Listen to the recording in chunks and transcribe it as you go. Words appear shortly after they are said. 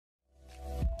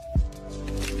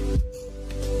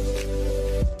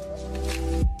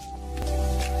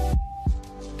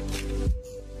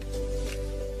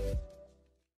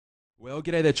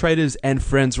Well, g'day there, traders and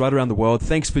friends right around the world.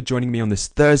 Thanks for joining me on this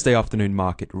Thursday afternoon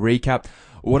market recap.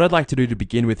 What I'd like to do to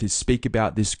begin with is speak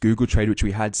about this Google trade which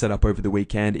we had set up over the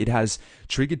weekend. It has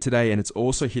triggered today and it's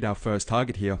also hit our first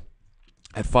target here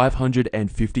at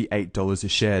 $558 a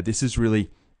share. This is really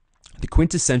the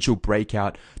quintessential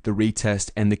breakout, the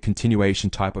retest, and the continuation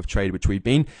type of trade which we've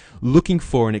been looking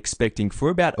for and expecting for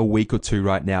about a week or two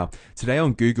right now. Today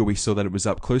on Google we saw that it was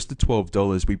up close to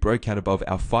 $12. We broke out above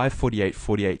our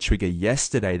 548.48 trigger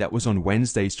yesterday. That was on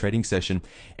Wednesday's trading session,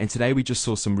 and today we just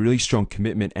saw some really strong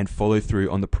commitment and follow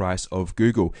through on the price of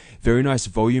Google. Very nice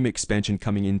volume expansion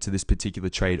coming into this particular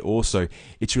trade also.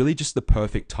 It's really just the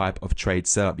perfect type of trade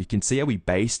setup. You can see how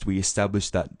we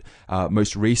established that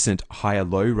most recent higher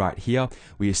low right here.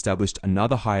 We established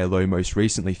another higher low most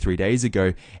recently 3 days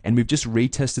ago, and we've just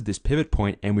retested this pivot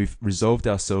point and we've resolved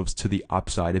ourselves to the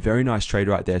upside. A very nice trade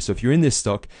right there. So if you're in this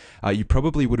stock, you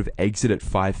probably would have exited at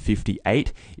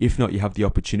 558. If not, you have the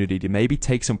opportunity to maybe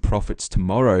take some profits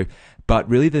tomorrow. But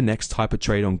really the next type of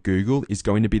trade on Google is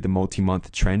going to be the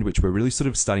multi-month trend, which we're really sort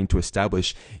of starting to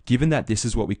establish, given that this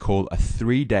is what we call a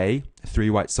 3-day, 3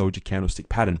 white soldier candlestick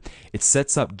pattern. It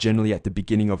sets up generally at the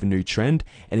beginning of a new trend,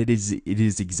 and it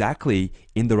is exactly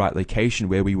in the right location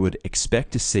where we would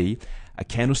expect to see a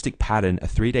candlestick pattern, a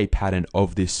 3-day pattern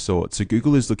of this sort. So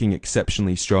Google is looking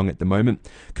exceptionally strong at the moment.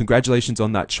 Congratulations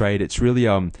on that trade. It's really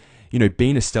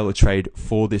been a stellar trade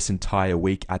for this entire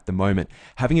week at the moment.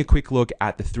 Having a quick look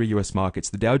at the 3 US markets,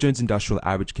 the Dow Jones Industrial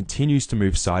Average continues to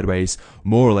move sideways,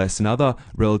 more or less. Another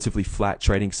relatively flat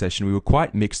trading session. We were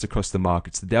quite mixed across the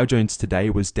markets. The Dow Jones today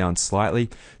was down slightly,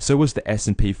 so was the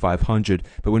S&P 500.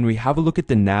 But when we have a look at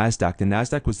the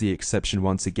NASDAQ was the exception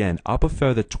once again, up a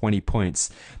further 20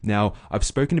 points. Now, I've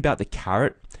spoken about the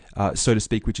carrot, so to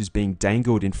speak, which is being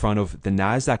dangled in front of the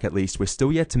NASDAQ at least. We're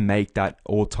still yet to make that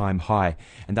all-time high.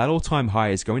 And that all-time high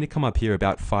is going to come up here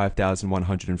about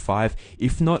 5,105,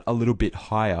 if not a little bit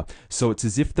higher. So it's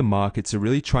as if the markets are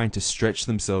really trying to stretch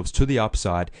themselves to the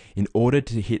upside in order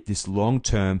to hit this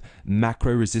long-term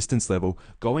macro resistance level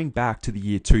going back to the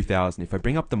year 2000. If I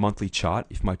bring up the monthly chart,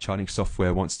 if my charting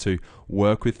software wants to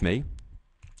work with me,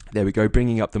 there we go,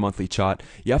 bringing up the monthly chart.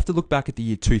 You have to look back at the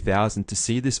year 2000 to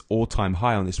see this all-time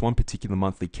high on this one particular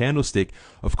monthly candlestick,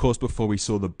 of course, before we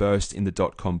saw the burst in the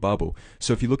dot-com bubble.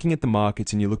 So if you're looking at the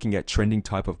markets and you're looking at trending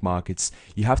type of markets,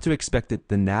 you have to expect that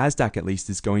the NASDAQ at least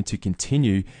is going to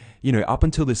continue, up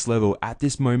until this level. At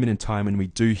this moment in time, when we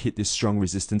do hit this strong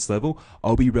resistance level,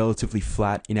 I'll be relatively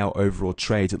flat in our overall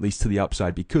trades, at least to the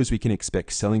upside, because we can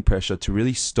expect selling pressure to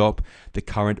really stop the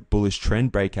current bullish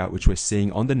trend breakout, which we're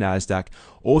seeing on the NASDAQ,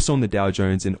 also on the Dow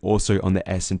Jones, and also on the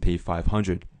S&P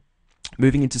 500.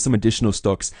 Moving into some additional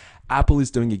stocks, Apple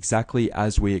is doing exactly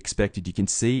as we expected. You can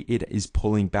see it is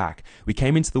pulling back. We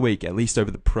came into the week, at least over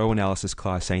the pro analysis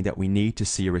class, saying that we need to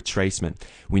see a retracement.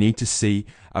 We need to see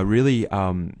a really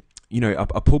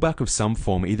a pullback of some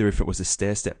form, either if it was a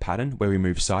stair-step pattern where we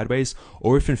move sideways,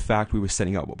 or if in fact we were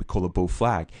setting up what we call a bull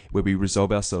flag, where we resolve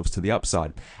ourselves to the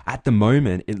upside. At the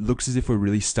moment, it looks as if we're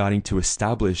really starting to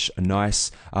establish a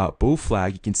nice bull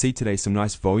flag. You can see today some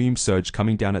nice volume surge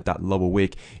coming down at that lower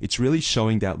wick. It's really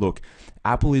showing that, look,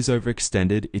 Apple is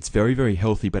overextended. It's very, very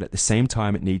healthy, but at the same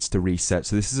time, it needs to reset.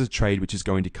 So this is a trade which is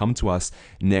going to come to us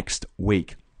next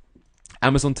week.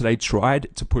 Amazon today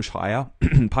tried to push higher.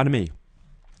 Pardon me.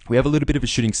 We have a little bit of a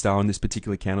shooting star on this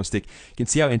particular candlestick. You can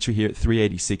see our entry here at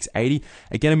 386.80.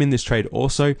 Again, I'm in this trade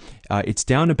also. It's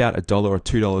down about $1 or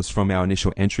 $2 from our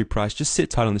initial entry price. Just sit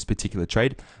tight on this particular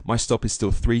trade. My stop is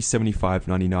still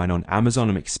 375.99 on Amazon.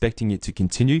 I'm expecting it to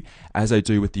continue as I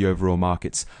do with the overall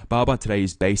markets. Baba today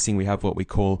is basing. We have what we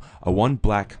call a one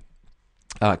black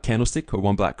candlestick, or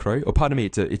one black crow, or pardon me,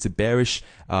 it's a bearish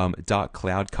dark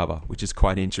cloud cover, which is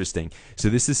quite interesting. So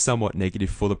this is somewhat negative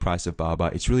for the price of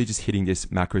Baba. It's really just hitting this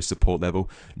macro support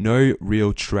level. No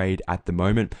real trade at the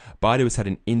moment. Baidu has had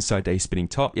an inside day spinning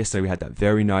top. Yesterday we had that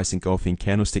very nice engulfing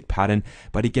candlestick pattern,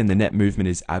 but again the net movement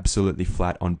is absolutely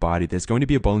flat on Baidu. There's going to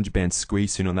be a Bollinger Band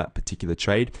squeeze soon on that particular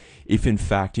trade if in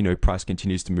fact price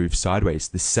continues to move sideways.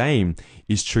 The same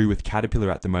is true with Caterpillar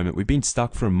at the moment. We've been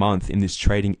stuck for a month in this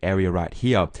trading area right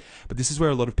here. But this is where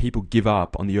a lot of people give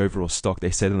up on the overall stock.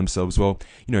 They say to themselves, well,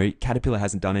 Caterpillar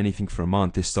hasn't done anything for a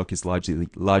month. This stock is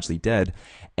largely dead.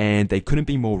 And they couldn't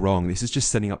be more wrong. This is just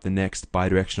setting up the next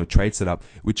bidirectional trade setup,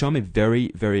 which I'm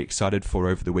very, very excited for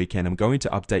over the weekend. I'm going to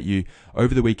update you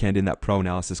over the weekend in that pro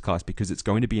analysis class because it's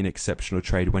going to be an exceptional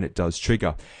trade when it does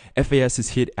trigger. FAS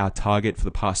has hit our target for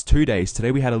the past 2 days.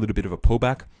 Today we had a little bit of a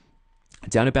pullback.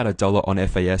 down about $1 on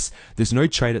FAS. There's no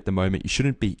trade at the moment. You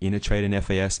shouldn't be in a trade in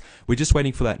FAS. We're just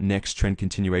waiting for that next trend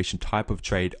continuation type of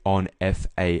trade on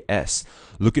FAS.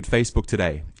 Look at Facebook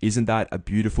today. Isn't that a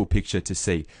beautiful picture to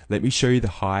see? Let me show you the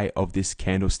high of this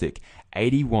candlestick.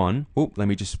 81. Oh, let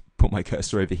me just put my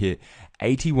cursor over here.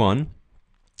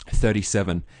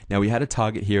 81.37. Now we had a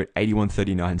target here at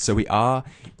 81.39, so we are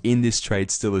in this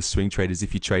trade still as swing traders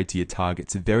if you trade to your target.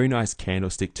 It's a very nice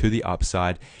candlestick to the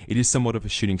upside. It is somewhat of a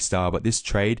shooting star, but this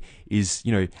trade is,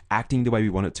 acting the way we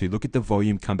want it to. Look at the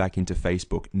volume come back into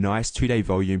Facebook. Nice 2-day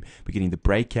volume. We're getting the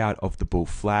breakout of the bull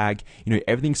flag.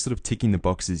 Everything's sort of ticking the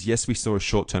boxes. Yes, we saw a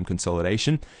short-term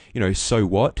consolidation. So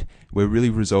what? We're really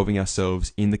resolving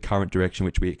ourselves in the current direction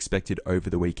which we expected over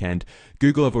the weekend.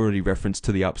 Google I've already referenced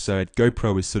to the upside.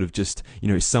 GoPro is sort of just,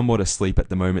 somewhat asleep at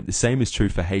the moment. The same is true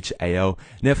for HAL.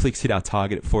 Netflix hit our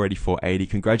target at 484.80.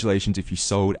 Congratulations if you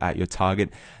sold at your target.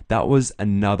 That was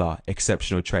another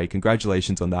exceptional trade.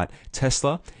 Congratulations on that.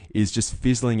 Tesla is just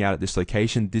fizzling out at this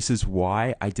location. This is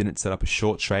why I didn't set up a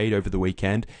short trade over the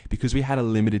weekend, because we had a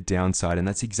limited downside, and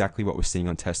that's exactly what we're seeing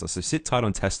on Tesla. So sit tight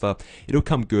on Tesla. It'll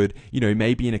come good,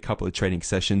 maybe in a couple of trading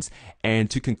sessions. And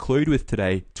to conclude with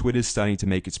today, Twitter's starting to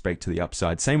make its break to the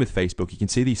upside. Same with Facebook. You can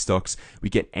see these stocks. We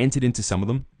get entered into some of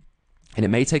them, and it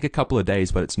may take a couple of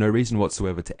days, but it's no reason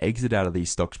whatsoever to exit out of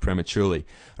these stocks prematurely.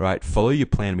 All right, follow your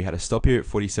plan. We had a stop here at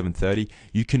 47.30.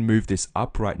 You can move this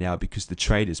up right now because the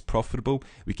trade is profitable.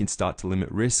 We can start to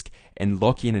limit risk and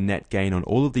lock in a net gain on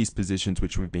all of these positions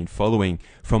which we've been following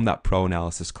from that pro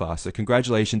analysis class. So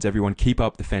congratulations, everyone. Keep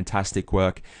up the fantastic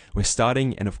work. We're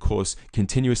starting and, of course,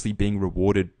 continuously being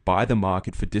rewarded by the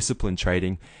market for disciplined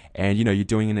trading. And, you're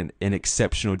doing an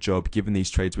exceptional job given these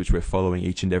trades which we're following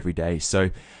each and every day. So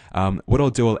what I'll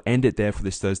do, I'll end it there for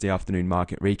this Thursday afternoon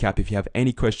market recap. If you have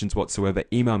any questions whatsoever,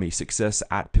 email me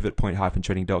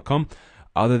success@pivotpoint-trading.com.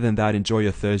 Other than that, enjoy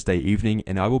your Thursday evening,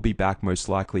 and I will be back most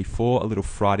likely for a little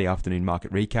Friday afternoon market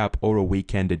recap or a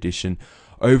weekend edition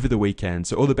over the weekend.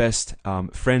 So all the best,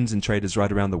 friends and traders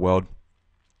right around the world.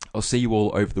 I'll see you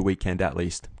all over the weekend at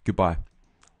least. Goodbye.